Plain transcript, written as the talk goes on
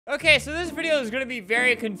Okay, so this video is gonna be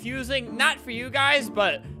very confusing, not for you guys,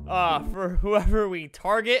 but for whoever we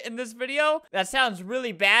target in this video. That sounds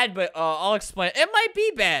really bad, but I'll explain. It might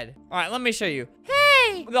be bad. All right, let me show you.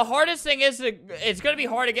 Hey! The hardest thing is it's gonna be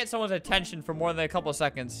hard to get someone's attention for more than a couple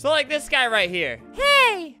seconds. So like this guy right here.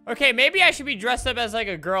 Hey! Okay, maybe I should be dressed up as like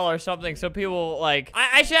a girl or something so people like,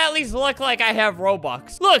 I should at least look like I have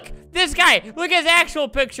Robux. Look, this guy, look at his actual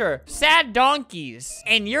picture. Sad donkeys.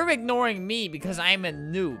 And you're ignoring me because I'm a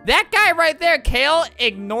noob. That guy right there, Kale,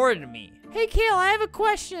 ignored me. Hey, Kale, I have a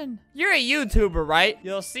question. You're a YouTuber, right?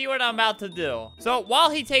 You'll see what I'm about to do. So while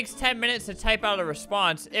he takes 10 minutes to type out a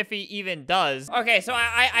response, if he even does. Okay, so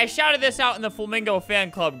I shouted this out in the Flamingo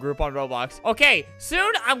fan club group on Roblox. Okay,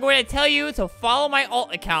 soon I'm going to tell you to follow my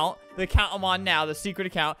alt account, the account I'm on now, the secret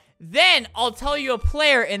account. Then I'll tell you a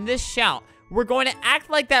player in this shout. We're going to act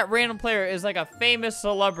like that random player is like a famous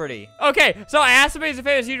celebrity. Okay, so I asked him if he's a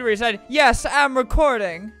famous YouTuber. He said, yes, I'm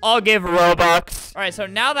recording. I'll give Robux. All right, so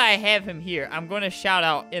now that I have him here, I'm going to shout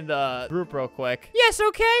out in the group real quick. Yes,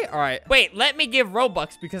 okay. All right. Wait, let me give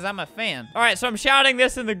Robux because I'm a fan. All right, so I'm shouting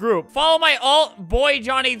this in the group. Follow my alt, Boy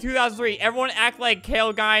Johnny 2003. Everyone act like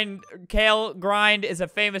Kale Grind is a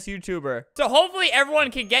famous YouTuber. So hopefully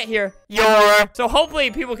everyone can get here. So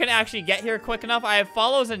hopefully people can actually get here quick enough. I have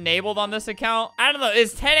follows enabled on this account. I don't know.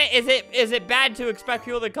 Is it bad to expect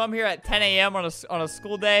people to come here at 10 a.m. on a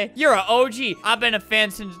school day? You're an OG. I've been a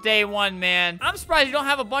fan since day one, man. I'm surprised you don't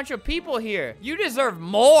have a bunch of people here. You deserve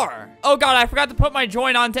more. Oh god, I forgot to put my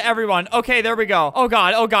join on to everyone. Okay, there we go. Oh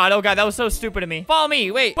god, oh god, oh god. That was so stupid of me. Follow me.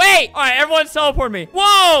 Wait. All right, everyone's teleporting me.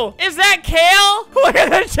 Whoa, is that Kale? Look at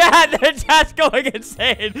the chat. The chat's going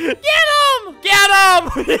insane. Get him! Get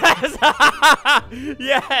him! Yes.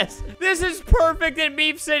 Yes. This is perfect in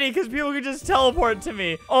Meep City because people can just teleport to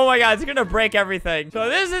me. Oh my god, it's gonna break everything. So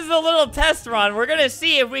this is a little test run. We're gonna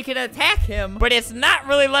see if we can attack him, but it's not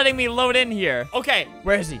really letting me load in here. Okay,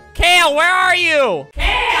 where is he? Kale, where are you?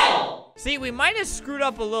 Kale! See, we might have screwed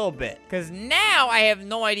up a little bit because now I have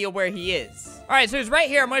no idea where he is. All right, so he's right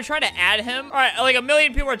here. I'm gonna try to add him. All right, like a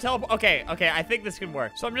million people are okay, I think this can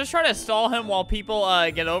work. So I'm just trying to stall him while people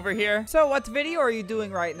get over here. So what video are you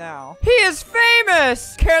doing right now? He is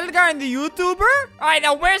famous! Kale Guy, the YouTuber? All right,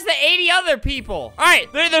 now where's the 80 other people? All right,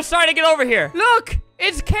 they're starting to get over here. Look!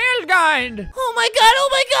 It's Kalegind! Oh my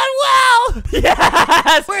god, wow!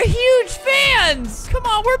 Yes! We're huge fans! Come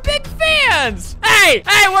on, we're big fans! Hey,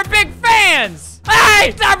 we're big fans!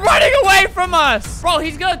 Hey, stop running away from us! Bro,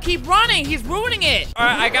 he's gonna keep running. He's ruining it. All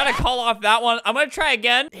right, I gotta call off that one. I'm gonna try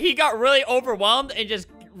again. He got really overwhelmed and just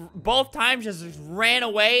both times just ran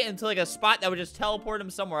away into like a spot that would just teleport him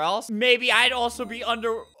somewhere else. Maybe I'd also be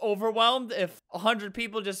overwhelmed if 100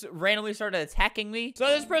 people just randomly started attacking me. So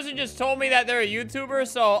this person just told me that they're a YouTuber.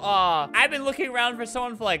 So I've been looking around for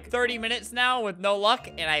someone for like 30 minutes now with no luck,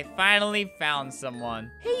 and I finally found someone.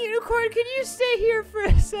 Hey Unicorn, can you stay here for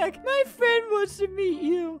a sec? My friend wants to meet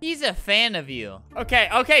you. He's a fan of you.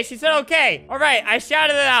 Okay, she said okay. All right, I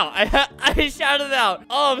shouted it out. I shouted it out.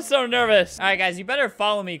 Oh, I'm so nervous. All right, guys, you better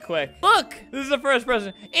follow me quick. Look, this is the first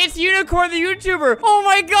person. It's Unicorn the YouTuber. Oh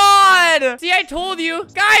my god. See, I told you.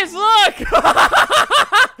 Guys, look.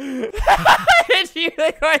 It's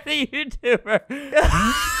Unicorn the YouTuber.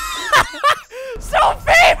 So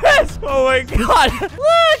famous. Oh my god.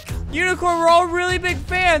 Look. Unicorn, we're all really big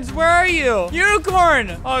fans. Where are you?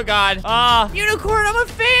 Unicorn. Oh god. Unicorn, I'm a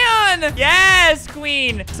fan. Yes,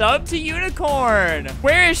 queen. Sub to Unicorn.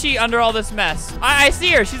 Where is she under all this mess? I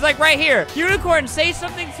see her. She's like right here. Unicorn, say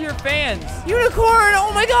something to your fans. Unicorn,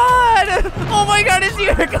 oh my god. Oh my god, it's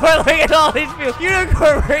Unicorn. Look at all these people.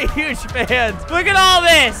 Unicorn, we're huge fans. Look at all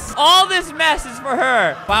this. All this mess is for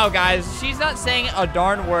her. Wow, guys, she's not saying a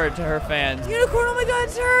darn word to her fans. Unicorn, oh my god,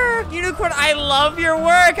 it's her. Unicorn, I love your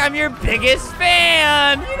work. I'm your biggest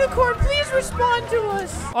fan. Unicorn, please respond to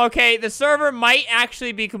us. Okay, the server might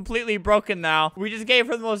actually be completely broken now. We just gave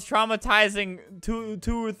her the most traumatizing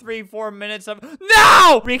 2, 3, 4 minutes of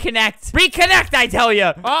no! Reconnect, I tell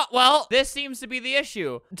you. Oh, well, this seems to be the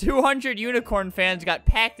issue. 200 Unicorn fans got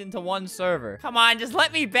packed into one server. Come on, just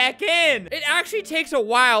let me back in. It actually takes a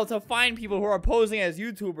while to find people who are posing as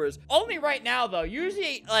YouTubers. Only right now, though.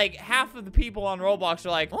 Usually, like, half of the people on Roblox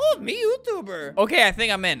are like, oh, me YouTuber. Okay, I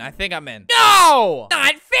think I'm in. No!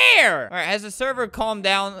 Not fair! All right, has the server calmed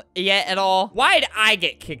down yet at all? Why'd I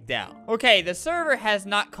get kicked out? Okay, the server has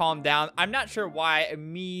not calmed down. I'm not sure why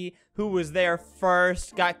me, who was there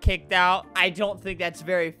first got kicked out. I don't think that's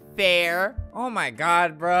very fair. Oh my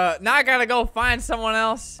god, bro. Now I gotta go find someone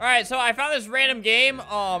else. All right, so I found this random game,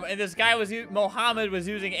 and this guy Mohammed was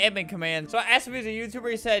using admin command. So I asked him if he was a YouTuber.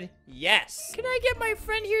 He said, yes. Can I get my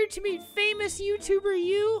friend here to meet famous YouTuber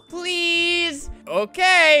you? Please.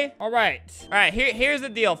 Okay. All right. Here's the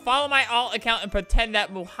deal. Follow my alt account and pretend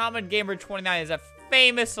that Muhammad Gamer 29 is a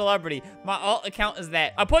famous celebrity. My alt account is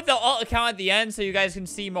that. I put the alt account at the end so you guys can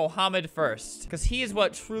see Mohammed first, because he is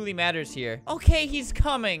what truly matters here. Okay, he's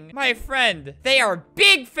coming. My friend, they are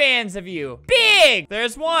big fans of you. Big!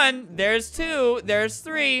 There's one, there's two, there's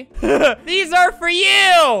three. These are for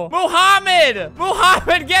you! Muhammad!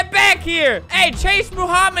 Muhammad, get back here! Hey, chase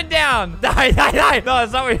Muhammad down! Die, die, die! No,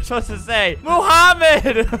 that's not what you're supposed to say.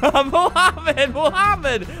 Muhammad!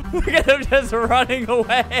 Muhammad! Look at him just running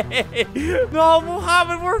away. No,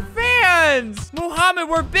 Muhammad, we're fans! Muhammad,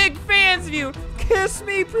 we're big fans of you! Kiss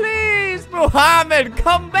me, please! Muhammad,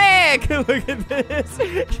 come back! Look at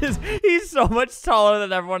this. He's so much taller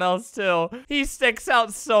than everyone else, too. He sticks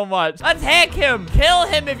out so much. Attack him! Kill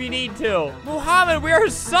him if you need to. Muhammad, we are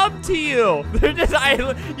sub to you.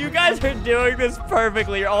 You guys are doing this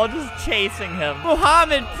perfectly. You're all just chasing him.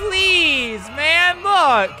 Muhammad, please, man,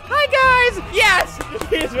 look. Hi, guys. Yes,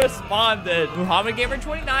 he's responded. Muhammad Gamer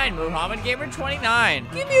 29. Muhammad Gamer 29.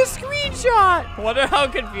 Give me a screenshot. I wonder how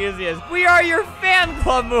confused he is. We are your fan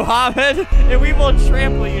club, Muhammad, and we will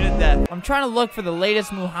trample you to death. I'm trying to look for the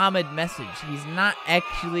latest Muhammad message. He's not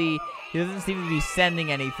actually... He doesn't seem to be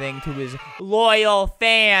sending anything to his loyal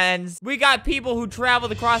fans. We got people who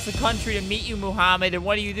traveled across the country to meet you, Muhammad, and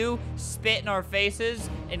what do? Spit in our faces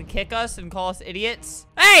and kick us and call us idiots?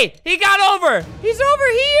 Hey, he got over. He's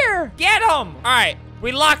over here. Get him. All right.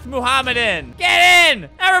 We locked Muhammad in. Get in!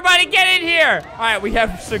 Everybody get in here! All right, we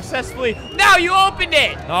have successfully... No, you opened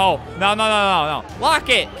it! No. Lock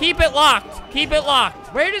it. Keep it locked. Keep it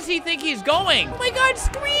locked. Where does he think he's going? Oh my god,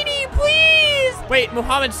 Screeny, please! Wait,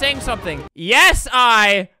 Muhammad's saying something. Yes,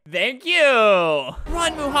 Thank you.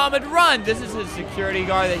 Run, Muhammad, run. This is his security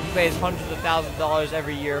guard that he pays hundreds of thousands of dollars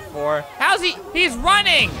every year for. How's he? He's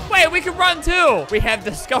running. Wait, we can run too. We have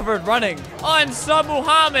discovered running. Unsub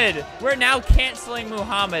Muhammad. We're now canceling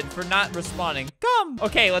Muhammad for not responding. Come.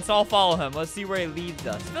 Okay, let's all follow him. Let's see where he leads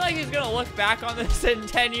us. I feel like he's gonna look back on this in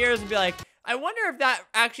 10 years and be like, I wonder if that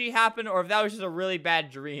actually happened or if that was just a really bad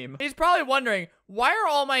dream. He's probably wondering, why are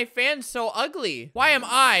all my fans so ugly? Why am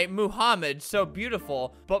I, Muhammad, so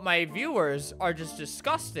beautiful, but my viewers are just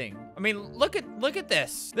disgusting? I mean, look at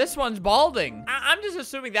this. This one's balding. I'm just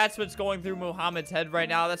assuming that's what's going through Muhammad's head right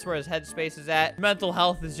now. That's where his headspace is at. Mental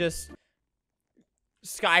health is just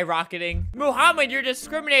skyrocketing. Muhammad, you're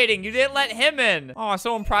discriminating. You didn't let him in. Oh,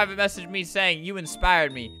 someone private messaged me saying you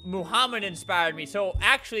inspired me. Muhammad inspired me. So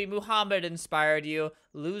actually, Muhammad inspired you.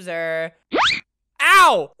 Loser.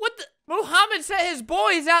 Ow! What the? Muhammad sent his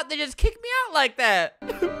boys out. They just kicked me out like that.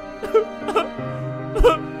 But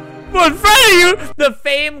in front of you, the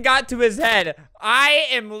fame got to his head. I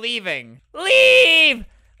am leaving. Leave!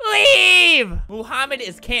 Leave! Muhammad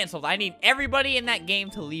is canceled. I need everybody in that game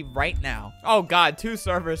to leave right now. Oh god, 2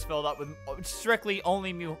 servers filled up with strictly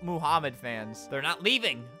only Muhammad fans. They're not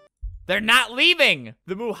leaving. They're not leaving!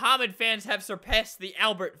 The Muhammad fans have surpassed the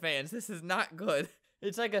Albert fans. This is not good.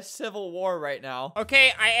 It's like a civil war right now.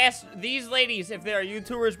 Okay, I asked these ladies if they are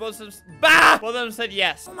YouTubers. Both of them said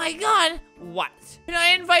yes. Oh my god. What? Can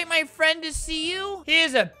I invite my friend to see you? He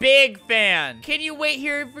is a big fan. Can you wait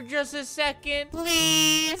here for just a second?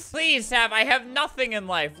 Please? Please, Sav, I have nothing in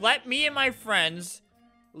life. Let me and my friends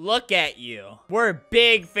look at you. We're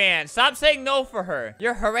big fans. Stop saying no for her.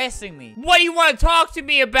 You're harassing me. What do you want to talk to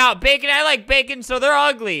me about? Bacon? I like bacon, so they're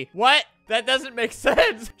ugly. What? That doesn't make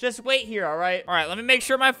sense. Just wait here, all right? All right, let me make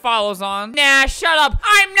sure my follow's on. Nah, shut up.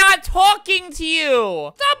 I'm not talking to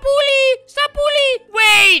you. Stop bully. Stop bully.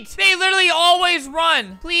 Wait. They literally always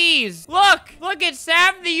run. Please. Look. Look at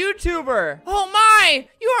Sav, the YouTuber. Oh my.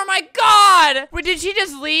 You are my god. Wait, did she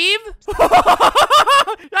just leave?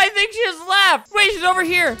 I think she just left. Wait, she's over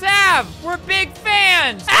here. Sav, we're big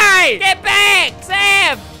fans. Hey, get back.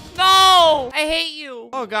 Sav. No! I hate you.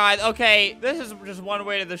 Oh god, okay. This is just one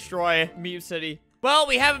way to destroy Mute City. Well,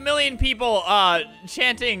 we have 1 million people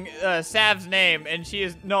chanting Sav's name, and she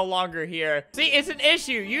is no longer here. See, it's an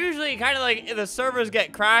issue. Usually, kind of like the servers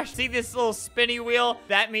get crashed. See this little spinny wheel?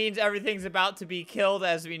 That means everything's about to be killed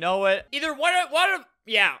as we know it. Either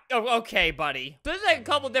yeah. Oh, okay, buddy. So there's like a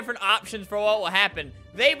couple different options for what will happen.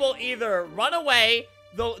 They will either run away,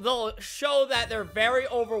 they'll show that they're very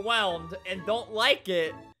overwhelmed and don't like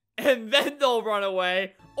it, and then they'll run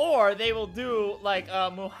away, or they will do like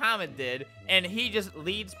Muhammad did, and he just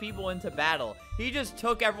leads people into battle. He just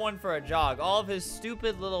took everyone for a jog, all of his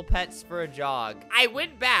stupid little pets for a jog. I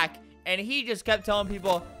went back, and he just kept telling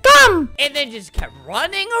people, come! And then just kept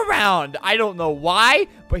running around. I don't know why,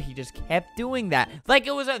 but he just kept doing that. Like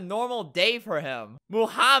it was a normal day for him.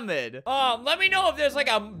 Muhammad. Let me know if there's like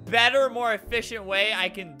a better, more efficient way I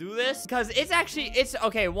can do this. Because it's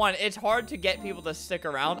okay, one, it's hard to get people to stick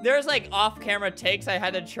around. There's like off-camera takes I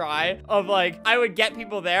had to try of like, I would get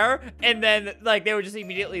people there, and then like they would just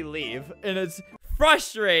immediately leave. And it's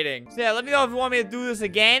frustrating. So yeah, let me know if you want me to do this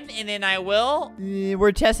again, and then I will.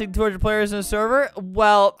 We're testing 200 players in the server.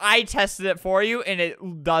 Well, I tested it for you, and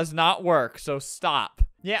it does not work, so stop.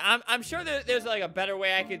 Yeah, I'm sure there's like a better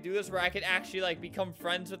way I could do this where I could actually like become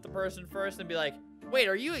friends with the person first and be like, wait,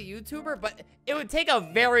 are you a YouTuber? But it would take a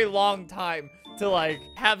very long time to like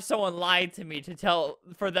have someone lie to me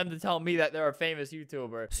for them to tell me that they're a famous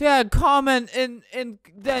YouTuber. So yeah, comment and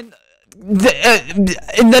then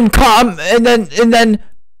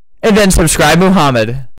subscribe, Muhammad.